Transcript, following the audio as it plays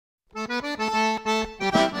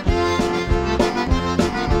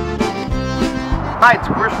Hi, it's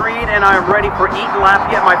Chris Reed, and I am ready for Eat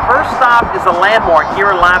Lafayette. My first stop is a landmark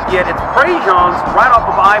here in Lafayette. It's Prejean's, right off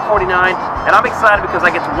of I-49, and I'm excited because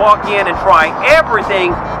I get to walk in and try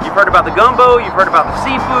everything. You've heard about the gumbo, you've heard about the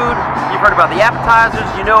seafood, you've heard about the appetizers,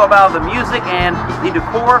 you know about the music and the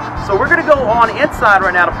decor. So we're going to go on inside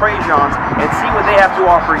right now to Prejean's and see what they have to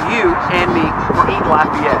offer you and me for Eat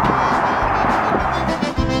Lafayette.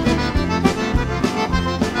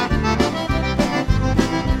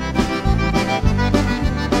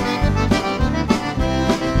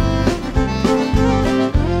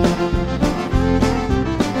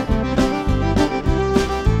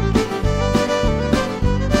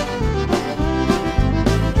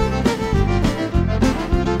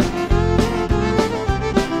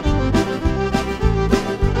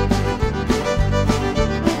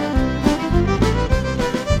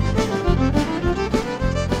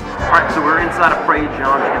 Alright, so we're inside of Prejean.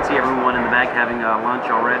 You can see everyone in the back having lunch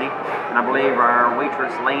already. And I believe our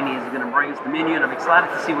waitress, Lainey, is going to bring us the menu, and I'm excited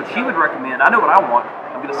to see what she would recommend. I know what I want.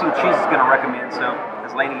 I'm going to see what she's going to recommend. So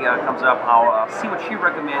as Lainey comes up, I'll see what she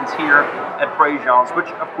recommends here at Prejean's, which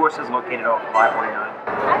of course is located off of I-49.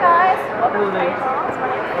 Hi guys, welcome to Prejean's. My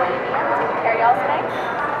name is Lainey. I'm taking care of y'all today.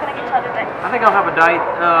 What can I get y'all today? I think I'll have a Diet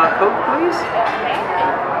Coke, please. Okay.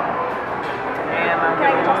 And can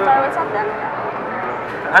I get y'all started with something?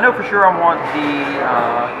 I know for sure I want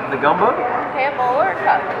the gumbo. Okay, a bowl or a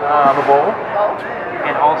cup? The bowl. Bowl.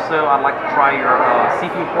 And also I'd like to try your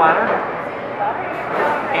seafood platter.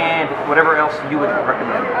 And whatever else you would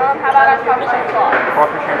recommend. How about our crawfish enchilada?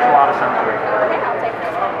 Crawfish enchilada sounds great. Okay, I'll take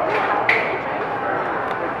this one.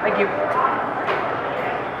 Thank you.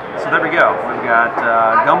 So there we go. We've got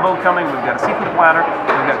gumbo coming, we've got a seafood platter,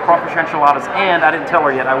 we've got crawfish enchiladas, and I didn't tell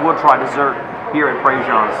her yet, I will try dessert here at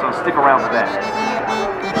Prejean, so stick around for that.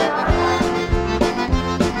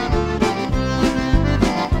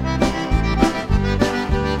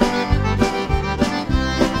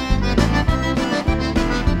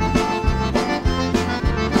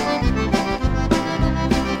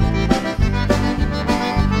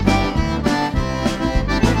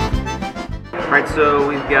 Alright, so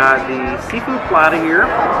we've got the seafood platter here.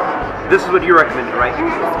 This is what you recommended, right?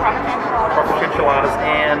 Crawfish enchiladas.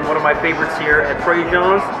 And one of my favorites here at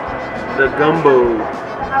Prejean's, the gumbo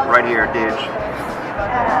right here, dish.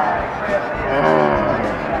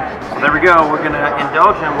 So there we go. We're going to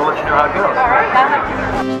indulge and we'll let you know how it goes. Alright,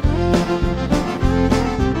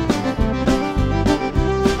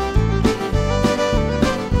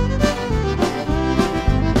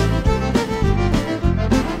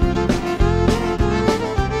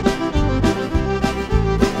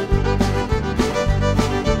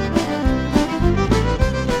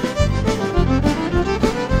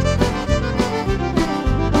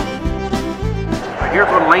 Here's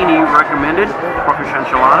what Lainey recommended, crawfish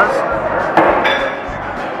enchiladas.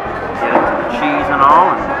 Get into the cheese and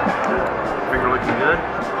all, and finger looking good.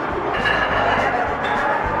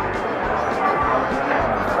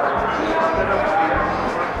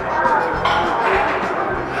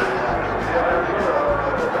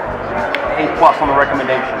 A+ on the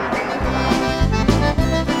recommendation.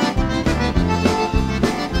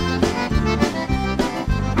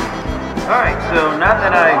 Alright, so now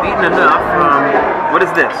that I've eaten enough, what is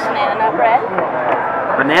this? banana nut bread.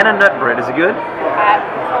 Banana nut bread. Is it good?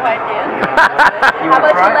 I do. You How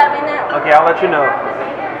about try? you let me know? Okay, I'll let you know.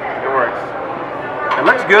 It works. It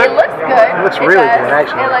looks good. It looks good. It looks really good,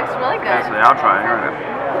 actually. It looks really good. Actually, I'll try it. Here we go.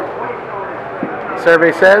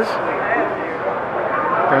 Survey says.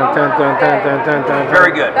 Dun, dun, dun, dun, dun, dun, dun, dun.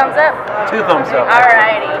 Very good. Thumbs up. 2 thumbs up.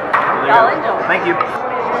 Alrighty. Y'all enjoy. Thank you.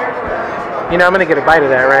 You know, I'm going to get a bite of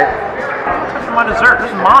that, right? This is my dessert. This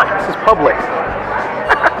is mine. This is public.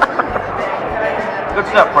 Good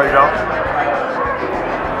stuff, Prejean.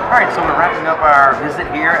 Alright, so we're wrapping up our visit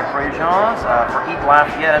here at Prejean's for Eat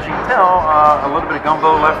Lafayette. As you can tell, a little bit of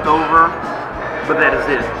gumbo left over, but that is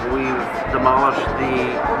it. We've demolished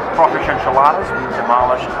the crawfish enchiladas. We've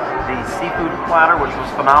demolished the seafood platter, which was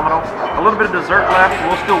phenomenal. A little bit of dessert left.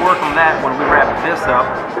 We'll still work on that when we wrap this up.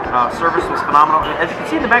 Service was phenomenal. As you can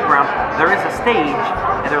see in the background, there is a stage,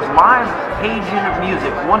 and there's live Cajun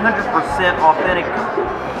music, 100% authentic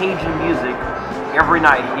Cajun music every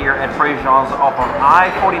night here at Prejean's off of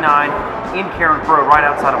I-49 in Karen Pro, right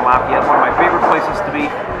outside of Lafayette. One of my favorite places to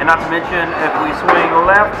be. And not to mention, if we swing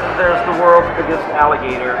left, there's the world's biggest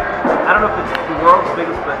alligator. I don't know if it's the world's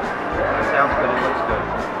biggest, but it sounds good. It looks good.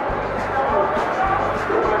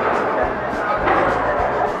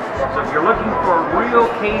 So if you're looking for real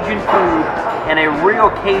Cajun food and a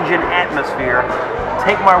real Cajun atmosphere,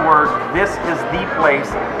 take my word, this is the place.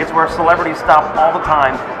 It's where celebrities stop all the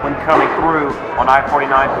time when coming through on I-49.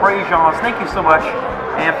 Prejean, thank you so much.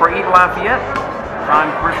 And for Eat Lafayette, I'm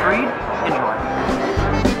Chris Reed. Enjoy.